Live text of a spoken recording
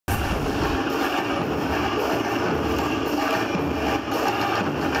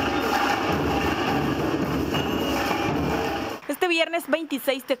viernes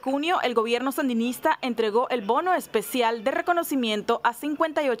 26 de junio, el gobierno sandinista entregó el bono especial de reconocimiento a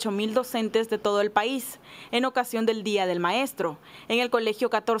 58.000 docentes de todo el país, en ocasión del Día del Maestro. En el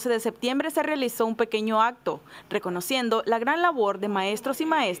colegio 14 de septiembre se realizó un pequeño acto, reconociendo la gran labor de maestros y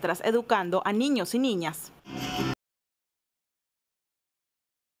maestras educando a niños y niñas.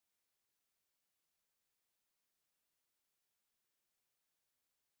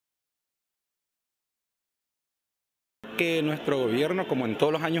 Que nuestro gobierno, como en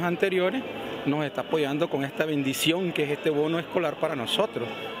todos los años anteriores, nos está apoyando con esta bendición que es este bono escolar para nosotros,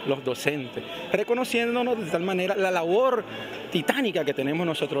 los docentes, reconociéndonos de tal manera la labor titánica que tenemos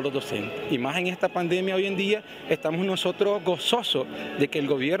nosotros los docentes. Y más en esta pandemia hoy en día, estamos nosotros gozosos de que el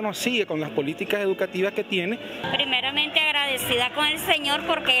gobierno sigue con las políticas educativas que tiene. Primeramente agradecida con el Señor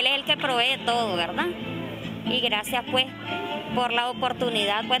porque Él es el que provee todo, ¿verdad? Y gracias pues por la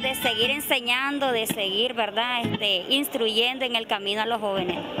oportunidad pues de seguir enseñando, de seguir, ¿verdad? Instruyendo en el camino a los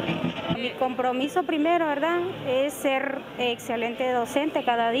jóvenes. Mi compromiso primero, ¿verdad?, es ser excelente docente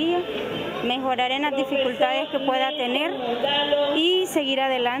cada día, mejorar en las dificultades que pueda tener y seguir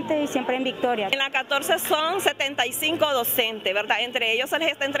adelante y siempre en victoria. En la 14 son 75 docentes, ¿verdad? Entre ellos se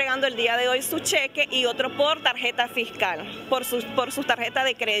les está entregando el día de hoy su cheque y otro por tarjeta fiscal, por sus tarjetas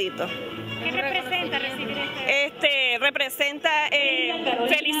de crédito. ¿Qué representa recibir Representa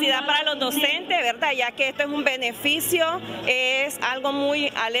felicidad para los docentes, ¿verdad? Ya que esto es un beneficio, es algo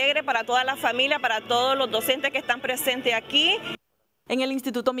muy alegre para toda la familia, para todos los docentes que están presentes aquí. En el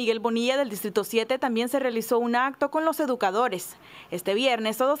Instituto Miguel Bonilla del Distrito 7 también se realizó un acto con los educadores. Este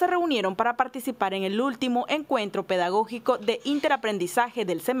viernes todos se reunieron para participar en el último encuentro pedagógico de interaprendizaje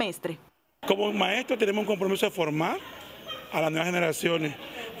del semestre. Como maestros tenemos un compromiso de formar a las nuevas generaciones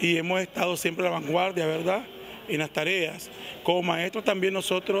y hemos estado siempre a la vanguardia, ¿verdad?, en las tareas. Como maestros también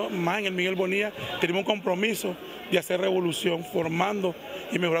nosotros, más en el Miguel Bonilla, tenemos un compromiso de hacer revolución, formando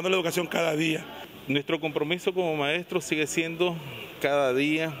y mejorando la educación cada día. Nuestro compromiso como maestros sigue siendo cada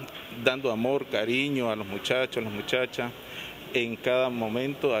día dando amor, cariño a los muchachos, a las muchachas, en cada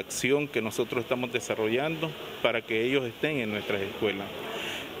momento, acción que nosotros estamos desarrollando para que ellos estén en nuestras escuelas.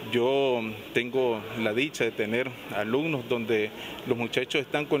 Yo tengo la dicha de tener alumnos donde los muchachos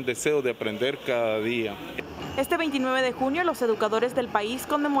están con deseo de aprender cada día. Este 29 de junio los educadores del país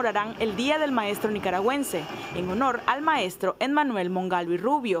conmemorarán el Día del Maestro Nicaragüense, en honor al maestro Emmanuel Mongalvo y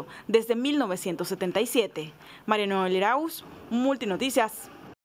Rubio, desde 1977. Mariano Liraus, Multinoticias.